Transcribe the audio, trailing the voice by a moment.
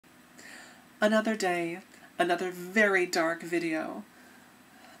Another day, another very dark video.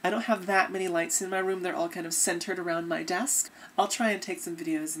 I don't have that many lights in my room. They're all kind of centered around my desk. I'll try and take some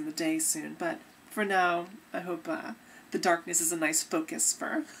videos in the day soon, but for now, I hope the darkness is a nice focus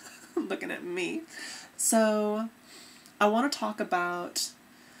for looking at me. So, I want to talk about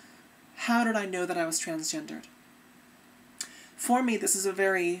how did I know that I was transgendered? For me, this is a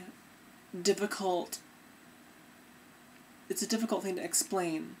very difficult, it's a difficult thing to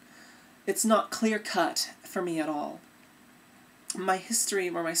explain. It's not clear-cut for me at all. My history,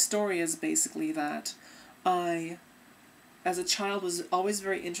 or my story, is basically that I, as a child, was always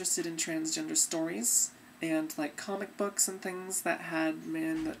very interested in transgender stories, and like comic books and things that had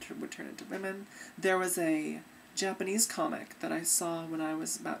men that would turn into women. There was a Japanese comic that I saw when I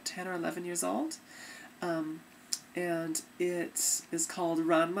was about 10 or 11 years old, and it is called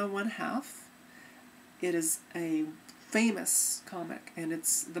Ranma One Half. It is a famous comic, and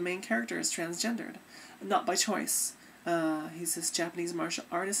the main character is transgendered, not by choice. He's this Japanese martial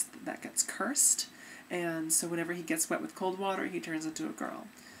artist that gets cursed, and so whenever he gets wet with cold water, he turns into a girl.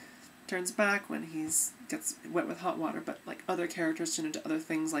 Turns back when he gets wet with hot water, but like other characters turn into other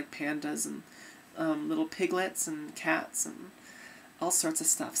things like pandas and little piglets and cats and all sorts of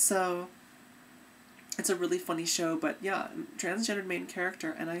stuff. So it's a really funny show, but yeah, transgendered main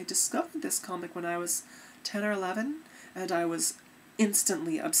character, and I discovered this comic when I was 10 or 11, and I was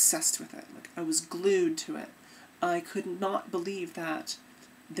instantly obsessed with it. Like, I was glued to it. I could not believe that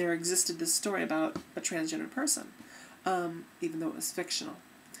there existed this story about a transgendered person, even though it was fictional.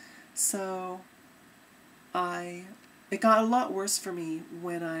 So, it got a lot worse for me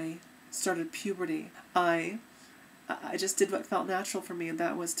when I started puberty. I just did what felt natural for me, and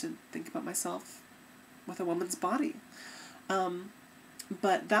that was to think about myself with a woman's body.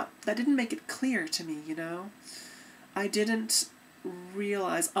 But that didn't make it clear to me, you know? I didn't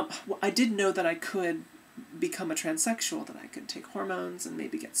realize, I did know that I could become a transsexual, that I could take hormones and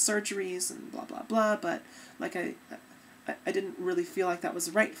maybe get surgeries and blah blah blah, but like I didn't really feel like that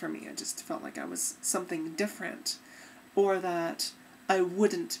was right for me. I just felt like I was something different, or that I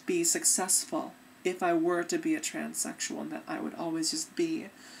wouldn't be successful if I were to be a transsexual, and that I would always just be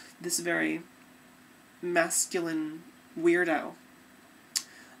this very masculine weirdo.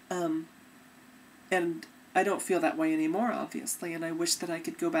 And I don't feel that way anymore, obviously, and I wish that I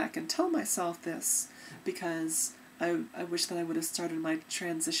could go back and tell myself this, because I wish that I would have started my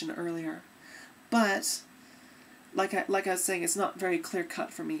transition earlier. But, like I was saying, it's not very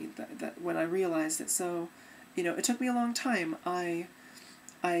clear-cut for me that when I realized it. So, you know, it took me a long time. I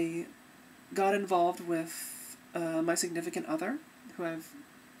got involved with my significant other, who I've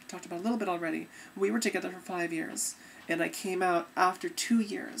talked about a little bit already. We were together for 5 years, and I came out after 2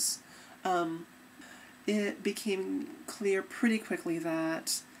 years. It became clear pretty quickly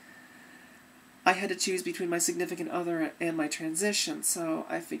that I had to choose between my significant other and my transition, so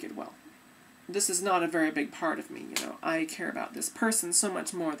I figured, well, this is not a very big part of me, you know. I care about this person so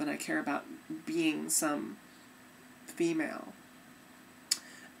much more than I care about being some female.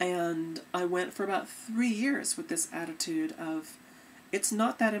 And I went for about 3 years with this attitude of, it's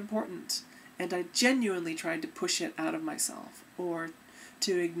not that important, and I genuinely tried to push it out of myself, or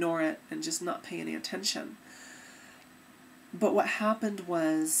to ignore it and just not pay any attention. But what happened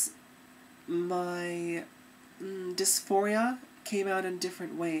was my dysphoria came out in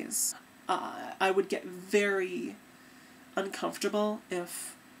different ways. I would get very uncomfortable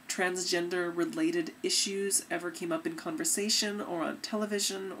if transgender-related issues ever came up in conversation or on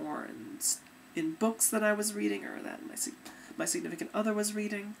television or in books that I was reading or that my significant other was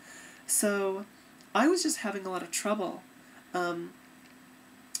reading. So I was just having a lot of trouble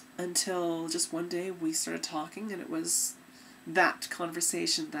until just one day we started talking, and it was that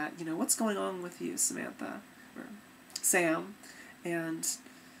conversation that, you know, what's going on with you, Samantha, or Sam, and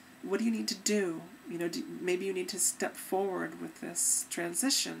what do you need to do? You know, maybe you need to step forward with this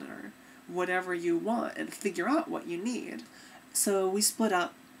transition or whatever you want and figure out what you need. So we split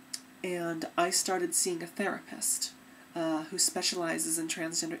up, and I started seeing a therapist who specializes in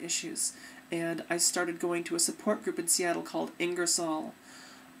transgender issues, and I started going to a support group in Seattle called Ingersoll.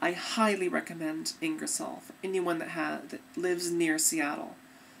 I highly recommend Ingersoll for anyone that lives near Seattle.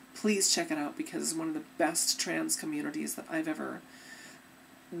 Please check it out, because it's one of the best trans communities that I've ever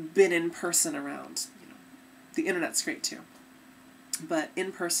been in person around. You know, the internet's great too, but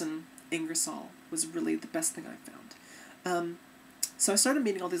in person, Ingersoll was really the best thing I found. So I started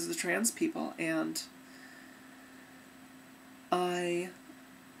meeting all these other trans people, and I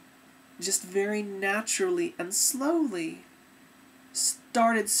just very naturally and slowly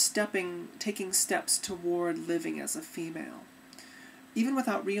started taking steps toward living as a female. even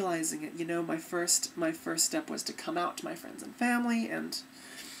without realizing it, you know, my first step was to come out to my friends and family, and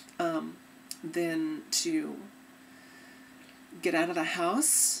then to get out of the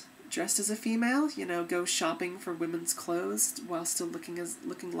house dressed as a female, you know, go shopping for women's clothes while still looking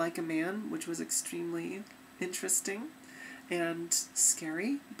like a man, which was extremely interesting and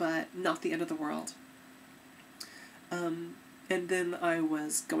scary, but not the end of the world. And then I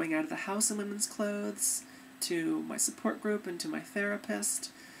was going out of the house in women's clothes to my support group and to my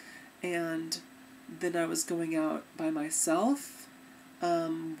therapist, and then I was going out by myself,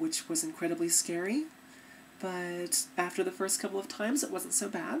 which was incredibly scary, but after the first couple of times it wasn't so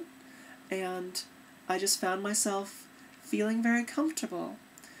bad, and I just found myself feeling very comfortable,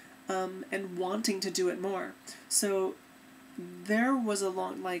 and wanting to do it more. So there was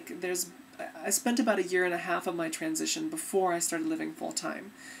I spent about 1.5 years of my transition before I started living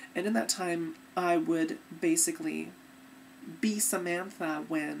full-time. And in that time, I would basically be Samantha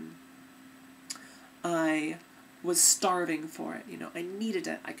when I was starving for it. You know, I needed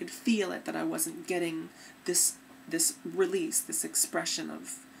it. I could feel it, that I wasn't getting this release, this expression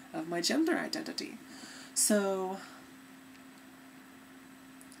of my gender identity. So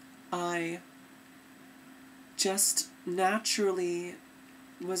I just naturally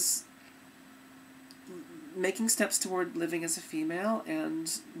was making steps toward living as a female,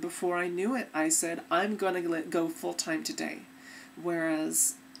 and before I knew it, I said, I'm going to go full-time today.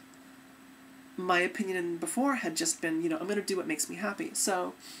 Whereas my opinion before had just been, you know, I'm going to do what makes me happy.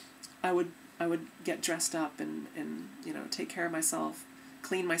 So I would get dressed up and you know, take care of myself,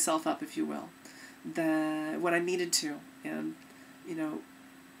 clean myself up, if you will, when I needed to, and you know,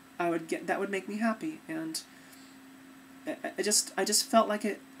 that would make me happy, and I just felt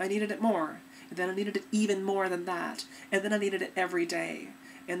like I needed it more. And then I needed it even more than that. And then I needed it every day.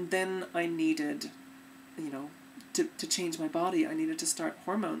 And then I needed, you know, to change my body, I needed to start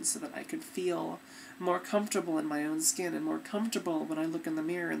hormones so that I could feel more comfortable in my own skin and more comfortable when I look in the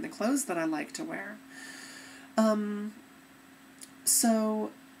mirror in the clothes that I like to wear.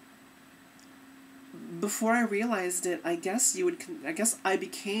 So before I realized it, I guess I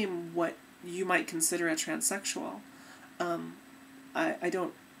became what you might consider a transsexual. I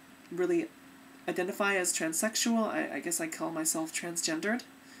don't really identify as transsexual. I guess I call myself transgendered,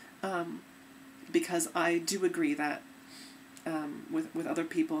 because I do agree that with other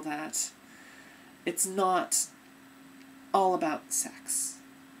people that it's not all about sex.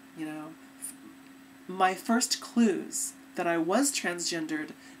 You know, my first clues that I was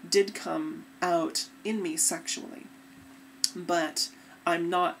transgendered did come out in me sexually, but I'm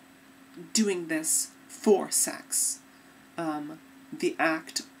not doing this for sex, the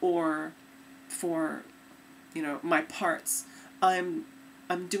act, or for, you know, my parts. I'm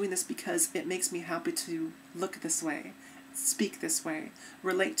doing this because it makes me happy to look this way, speak this way,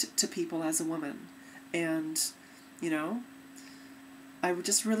 relate to people as a woman, and, you know, I would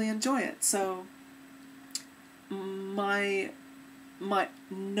just really enjoy it. So my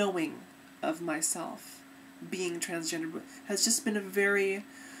knowing of myself being transgender has just been a very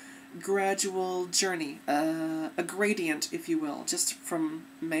gradual journey, a gradient, if you will, just from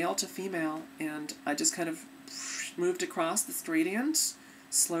male to female, and I just kind of moved across this gradient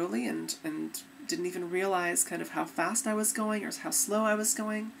slowly, and didn't even realize kind of how fast I was going or how slow I was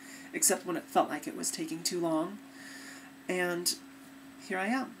going, except when it felt like it was taking too long, and here I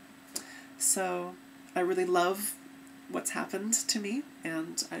am. So I really love what's happened to me,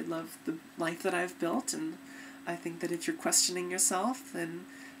 and I love the life that I've built, and I think that if you're questioning yourself, then,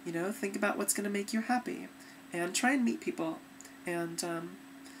 you know, think about what's going to make you happy, and try and meet people, and,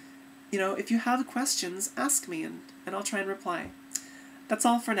 you know, if you have questions, ask me, and I'll try and reply. That's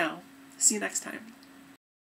all for now. See you next time.